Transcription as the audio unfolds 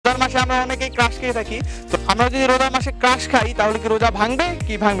মাসে আমরা অনেকেই ক্রাশ খেয়ে থাকি, তো আমরা যদি রোজার মাসে ক্রাশ খাই তাহলে কি রোজা ভাঙবে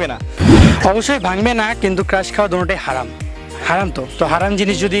কি ভাঙবে না? অবশ্যই ভাঙবে না, কিন্তু ক্রাশ খাওয়া দুটোটাই হারাম। হারাম তো হারাম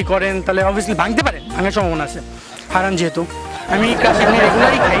জিনিস যদি করেন তাহলে অবভিয়াসলি ভাঙতে পারেন, ভাঙার সম্ভাবনা আছে হারাম যেহেতু। আমি ক্রাশ এমনি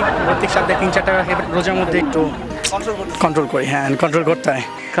রেগুলারই খাই, প্রত্যেক সপ্তাহে 3-4 টাকা রোজার মধ্যে একটু কন্ট্রোল করি। হ্যাঁ, কন্ট্রোল করতে হয়।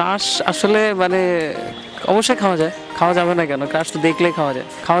 ক্রাশ আসলে মানে অবশ্যই খাওয়া যায়, খাওয়া যাবে না কেন? ক্রাশ তো দেখলেই খাওয়া যায়,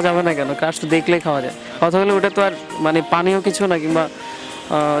 খাওয়া যাবে না কেন? ক্রাশ তো দেখলেই খাওয়া যায়। কথা হলো ওটা তো আর মানে পানীয় কিছু না, কিংবা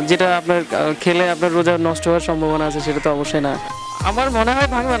যেটা আপনার খেলে আপনার রোজা নষ্ট হওয়ার সম্ভাবনা আছে সেটা তো অবশ্যই না। আমার মনে হয়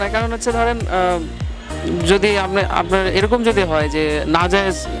ভাঙবে না, কারণ হচ্ছে ধরেন যদি আপনার এরকম যদি হয় যে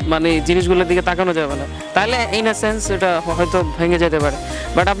নাজায়েজ মানে জিনিসগুলোর দিকে তাকানো যাবে না, তাহলে ইন আ সেন্স এটা হয়তো ভেঙে যেতে পারে।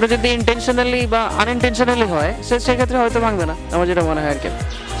 বাট আপনি যদি ইন্টেনশনালি বা আনইনটেনশনালি হয় সেক্ষেত্রে হয়তো ভাঙবে না, আমার যেটা মনে হয় আর কি।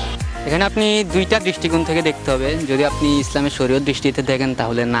 এখানে আপনি দুইটা দৃষ্টিকোণ থেকে দেখতে হবে। যদি আপনি ইসলামের শরীয়ত দৃষ্টিতে দেখেন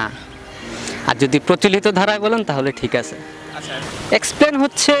তাহলে না, আর যদি প্রচলিত ধারায় বলেন তাহলে ঠিক আছে। এক্সপ্লেন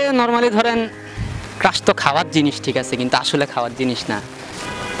হচ্ছে নর্মালি ধরেন ক্রাশ তো খাওয়ার জিনিস, ঠিক আছে, কিন্তু আসলে খাওয়ার জিনিস না।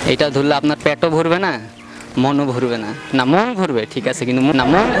 এটা ধরলে আপনার পেটও ভরবে না, মনও ভরবে না। না মন ভরবে ঠিক আছে, কিন্তু মন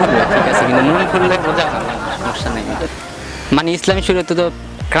ভরবে ঠিক আছে, কিন্তু মন ভরলে বোঝা হবে না, সমস্যা নেই। মানে ইসলামী শরীয়তে তো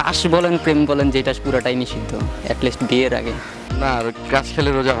ক্রাশ বলেন প্রেম বলেন যেটা পুরোটাই নিষিদ্ধ, অ্যাটলিস্ট বিয়ের আগে। না, ক্রাশ খেলে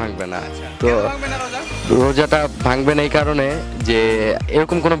রোজা ভাঙবে না। তো রোজাটা ভাঙবে না এই কারণে যে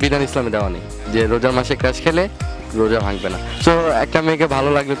এরকম কোনো বিধান ইসলামে দেওয়া নেই যে রোজার মাসে ক্রাশ খেলে রোজা ভাঙবে না। তো একটা মেয়েকে ভালো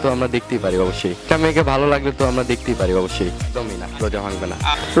লাগলে তো আমরা দেখতেই পারি অবশ্যই, একদমই না, রোজা ভাঙবে না।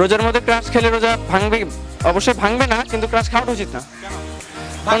 রোজার মধ্যে ক্রাশ খেলে রোজা ভাঙবে? অবশ্যই ভাঙবে না, কিন্তু ক্রাশ খাওয়াটা উচিত না।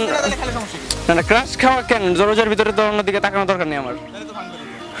 না না, ক্রাশ খাওয়া কেন? রোজার ভিতরে তো অন্যদিকে তাকানোর দরকার নেই আমার।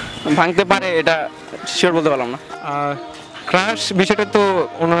 ভাঙতে পারে, এটা শিওর বলতে পারলাম না। ক্রাশ বিষয়টা তো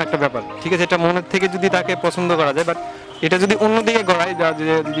অন্য একটা ব্যাপার, ঠিক আছে, এটা মনের থেকে যদি তাকে পছন্দ করা যায়, বাট এটা যদি অন্যদিকে গড়ায়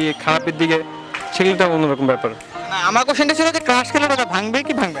যদি খারাপের দিকে, সেগুলোটা অন্যরকম ব্যাপার। না, আমার কোশ্চেনটা ছিল যে ক্রাশ খেলে রোজা ভাঙবে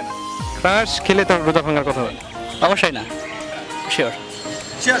কি ভাঙবে না? ক্রাশ খেলে তার রোজা ভাঙার কথা বলে অবশ্যই না, শিওর।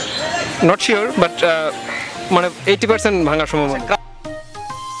 নট শিওর, বাট মানে 80% ভাঙার সম্ভাবনা।